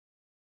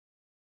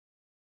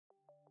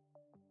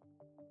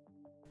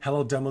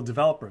Hello Daml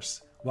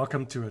developers,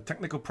 welcome to a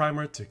technical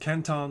primer to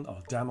Canton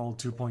or Daml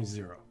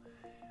 2.0.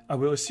 I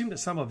will assume that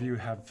some of you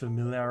have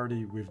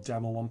familiarity with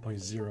Daml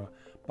 1.0,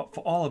 but for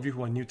all of you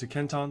who are new to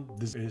Canton,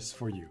 this is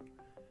for you.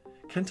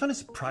 Canton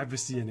is a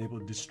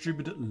privacy-enabled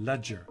distributed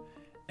ledger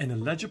and a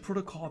ledger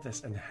protocol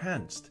that's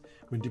enhanced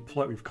when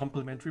deployed with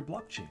complementary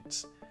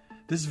blockchains.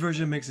 This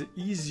version makes it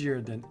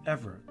easier than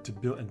ever to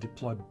build and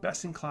deploy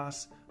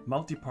best-in-class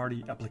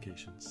multi-party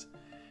applications.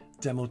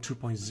 Daml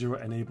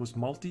 2.0 enables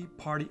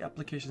multi-party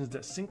applications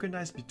that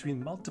synchronize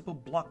between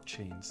multiple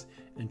blockchains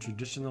and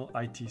traditional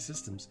IT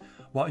systems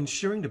while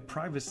ensuring the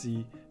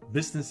privacy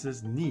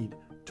businesses need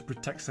to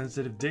protect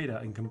sensitive data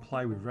and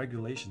comply with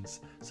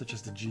regulations such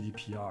as the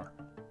GDPR.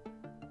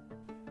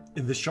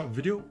 In this short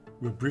video,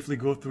 we'll briefly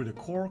go through the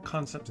core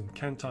concepts in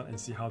Canton and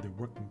see how they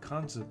work in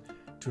concert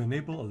to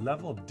enable a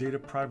level of data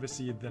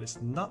privacy that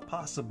is not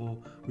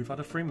possible with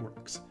other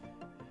frameworks.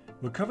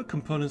 We'll cover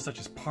components such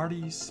as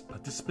parties,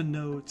 participant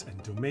nodes,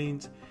 and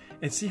domains,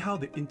 and see how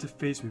they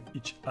interface with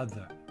each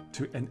other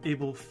to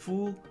enable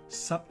full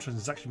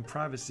sub-transaction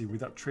privacy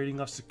without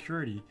trading off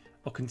security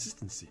or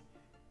consistency.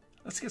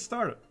 Let's get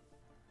started.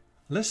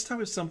 Let's start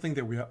with something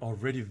that we are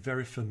already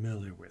very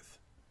familiar with: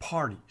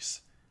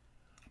 parties.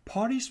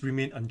 Parties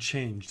remain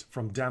unchanged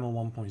from Daml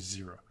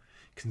 1.0.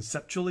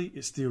 Conceptually,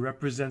 it still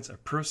represents a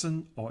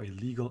person or a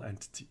legal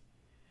entity.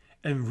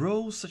 And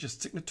roles such as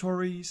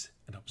signatories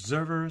and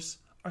observers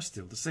are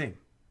still the same.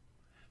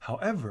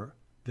 However,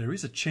 there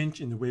is a change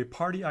in the way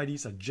party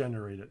IDs are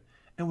generated,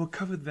 and we'll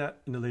cover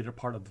that in the later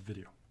part of the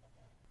video.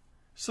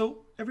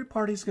 So, every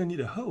party is going to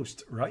need a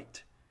host,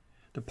 right?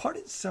 The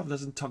party itself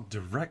doesn't talk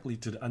directly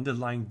to the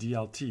underlying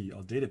DLT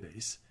or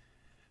database,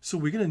 so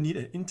we're going to need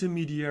an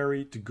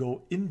intermediary to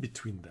go in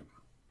between them.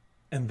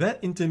 And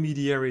that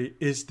intermediary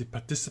is the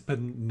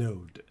participant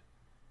node.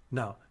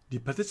 Now, the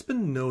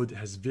participant node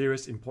has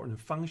various important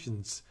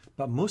functions,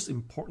 but most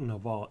important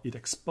of all, it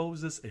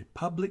exposes a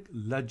public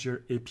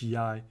ledger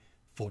API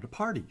for the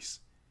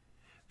parties.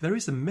 There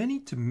is a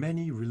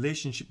many-to-many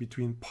relationship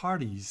between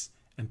parties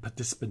and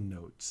participant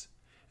nodes.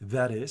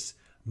 That is,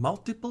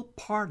 multiple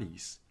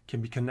parties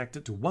can be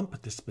connected to one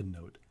participant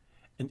node,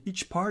 and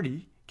each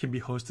party can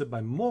be hosted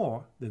by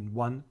more than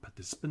one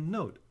participant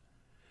node.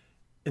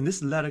 In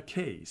this latter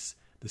case,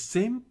 the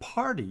same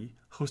party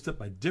hosted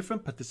by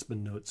different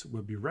participant nodes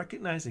will be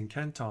recognized in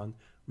Canton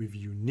with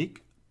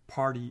unique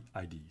party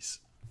IDs.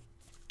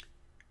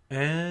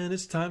 And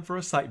it's time for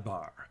a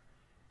sidebar.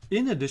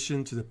 In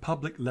addition to the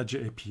public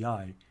ledger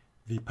API,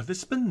 the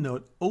participant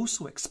node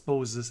also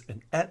exposes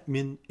an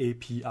admin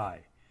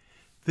API.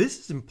 This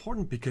is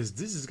important because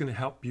this is going to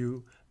help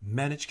you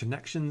manage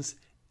connections,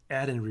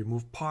 add and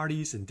remove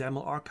parties in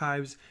Daml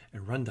archives,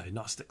 and run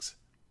diagnostics.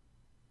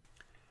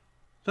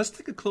 Let's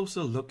take a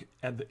closer look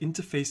at the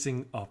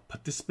interfacing of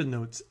participant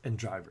nodes and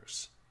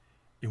drivers.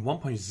 In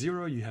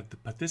 1.0, you have the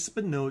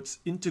participant nodes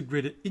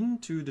integrated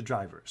into the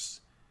drivers.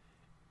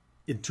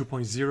 In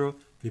 2.0,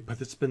 the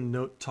participant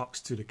node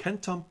talks to the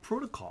Canton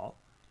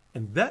protocol,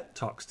 and that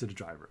talks to the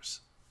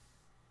drivers.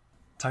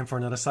 Time for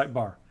another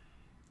sidebar.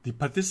 The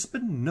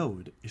participant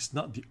node is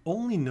not the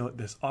only node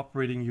that's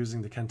operating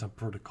using the Canton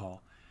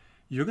protocol.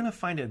 You're going to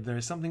find that there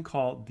is something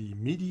called the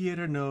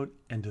mediator node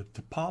and the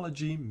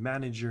topology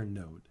manager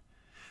node.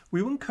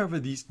 We won't cover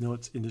these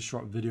nodes in this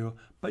short video,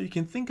 but you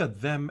can think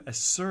of them as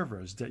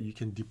servers that you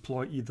can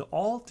deploy either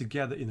all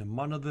together in a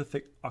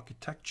monolithic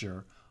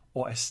architecture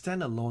or as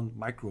standalone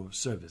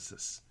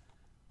microservices.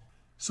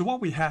 So what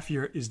we have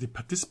here is the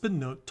participant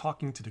node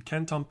talking to the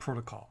Canton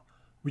protocol,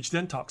 which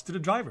then talks to the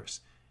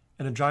drivers,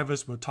 and the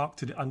drivers will talk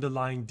to the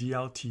underlying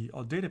DLT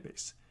or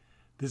database.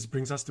 This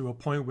brings us to a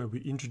point where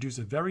we introduce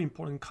a very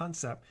important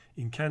concept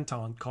in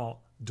Canton called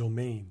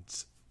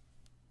domains.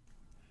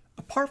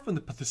 Apart from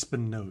the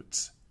participant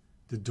nodes,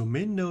 the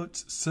domain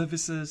nodes,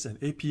 services, and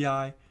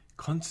API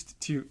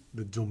constitute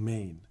the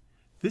domain.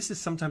 This is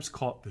sometimes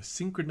called the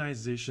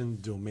synchronization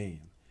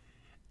domain.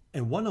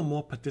 And one or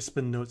more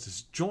participant nodes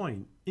is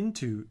joined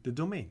into the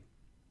domain.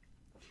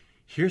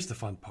 Here's the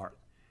fun part.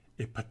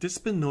 A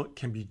participant node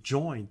can be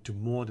joined to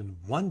more than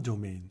one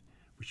domain,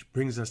 which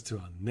brings us to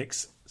our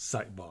next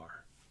sidebar.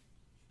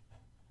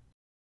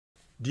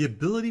 The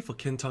ability for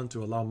Canton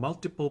to allow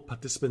multiple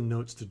participant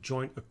nodes to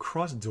join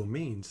across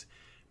domains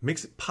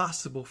makes it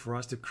possible for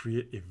us to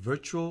create a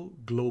virtual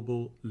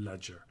global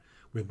ledger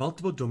where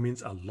multiple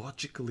domains are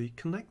logically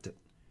connected.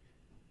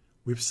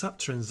 With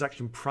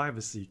sub-transaction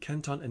privacy,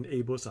 Canton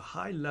enables a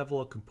high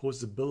level of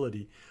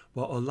composability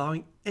while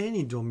allowing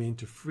any domain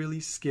to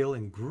freely scale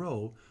and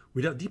grow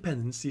without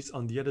dependencies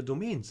on the other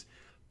domains,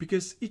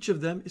 because each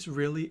of them is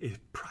really a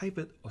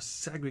private or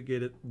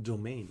segregated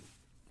domain.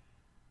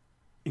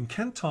 In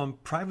Canton,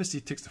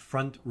 privacy takes the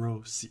front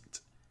row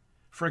seat.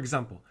 For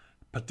example,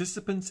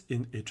 participants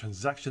in a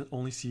transaction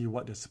only see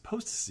what they're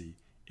supposed to see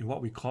in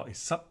what we call a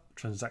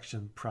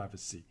sub-transaction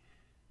privacy.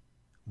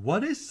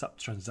 What is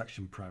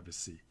sub-transaction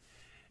privacy?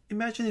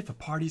 Imagine if a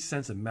party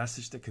sends a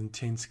message that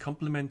contains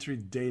complementary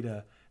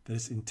data that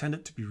is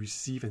intended to be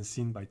received and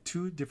seen by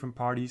two different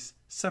parties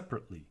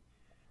separately.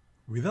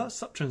 Without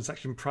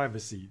subtransaction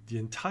privacy, the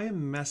entire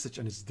message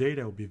and its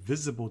data will be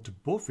visible to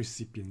both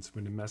recipients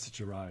when the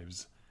message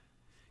arrives.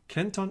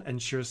 Canton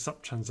ensures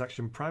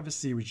subtransaction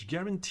privacy, which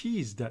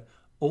guarantees that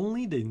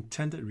only the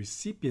intended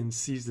recipient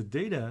sees the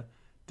data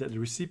that the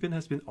recipient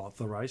has been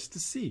authorized to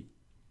see.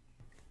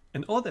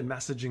 And all that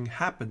messaging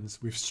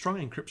happens with strong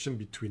encryption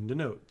between the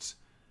nodes.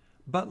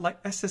 But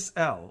like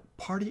SSL,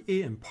 party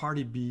A and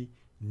party B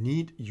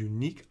need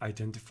unique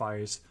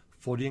identifiers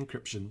for the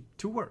encryption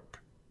to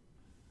work.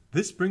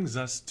 This brings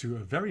us to a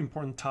very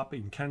important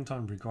topic in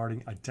Canton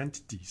regarding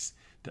identities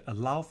that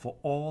allow for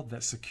all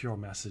that secure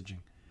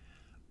messaging.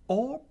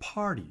 All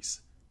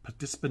parties,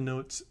 participant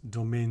nodes,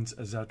 domains,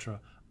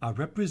 etc., are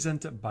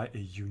represented by a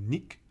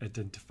unique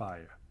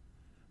identifier.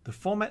 The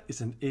format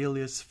is an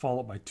alias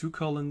followed by 2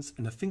 colons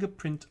and a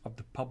fingerprint of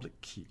the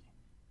public key.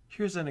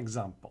 Here's an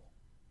example.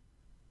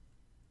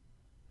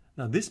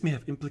 Now, this may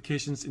have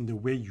implications in the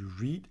way you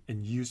read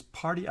and use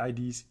party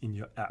IDs in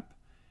your app,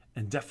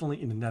 and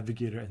definitely in the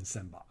navigator and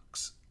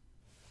sandbox.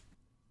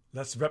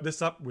 Let's wrap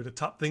this up with the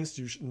top things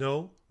you should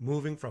know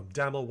moving from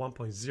Daml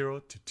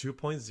 1.0 to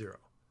 2.0.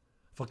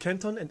 For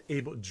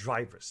Canton-enabled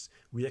drivers,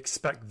 we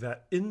expect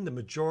that in the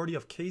majority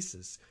of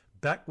cases,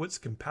 backwards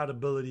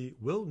compatibility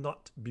will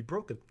not be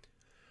broken.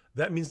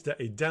 That means that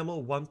a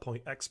Daml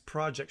 1.x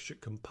project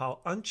should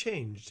compile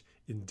unchanged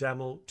in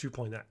Daml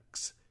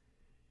 2.x.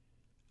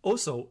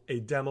 Also,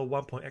 a Daml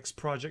 1.x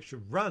project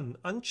should run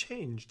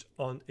unchanged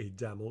on a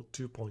Daml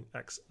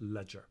 2.x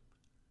ledger.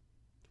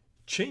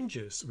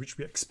 Changes which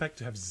we expect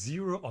to have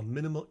zero or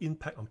minimal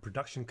impact on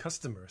production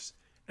customers,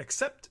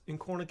 except in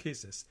corner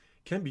cases,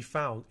 can be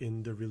found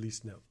in the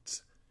release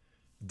notes.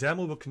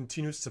 Daml will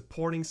continue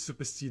supporting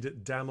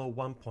superseded Daml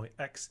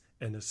 1.x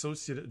and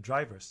associated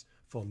drivers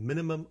for a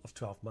minimum of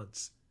 12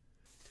 months.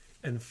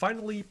 And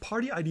finally,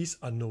 party IDs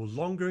are no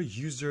longer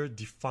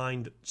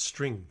user-defined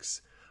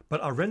strings,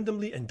 but are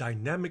randomly and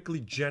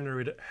dynamically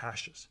generated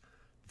hashes.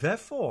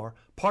 Therefore,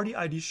 party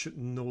IDs should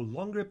no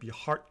longer be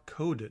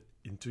hard-coded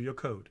into your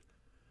code.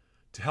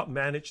 To help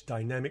manage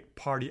dynamic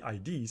party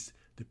IDs,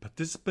 the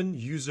Participant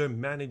User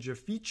Manager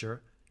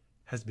feature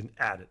has been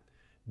added.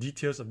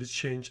 Details of this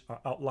change are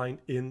outlined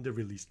in the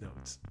release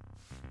notes.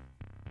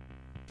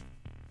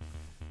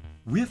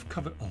 We have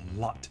covered a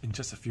lot in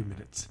just a few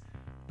minutes,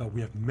 but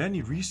we have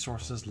many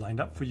resources lined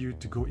up for you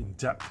to go in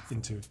depth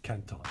into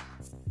Canton.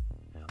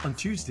 On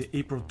Tuesday,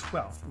 April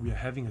 12th, we are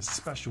having a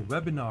special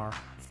webinar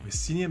with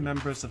senior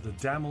members of the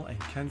Daml and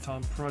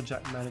Canton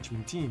project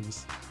management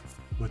teams.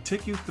 We'll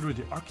take you through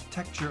the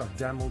architecture of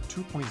Daml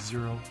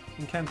 2.0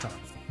 in Canton.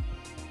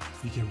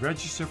 You can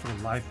register for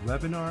the live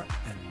webinar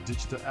at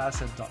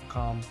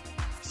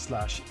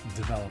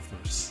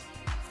digitalasset.com/developers.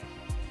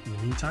 In the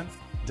meantime,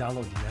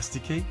 download the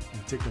SDK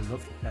and take a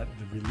look at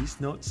the release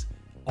notes,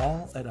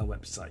 all at our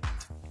website.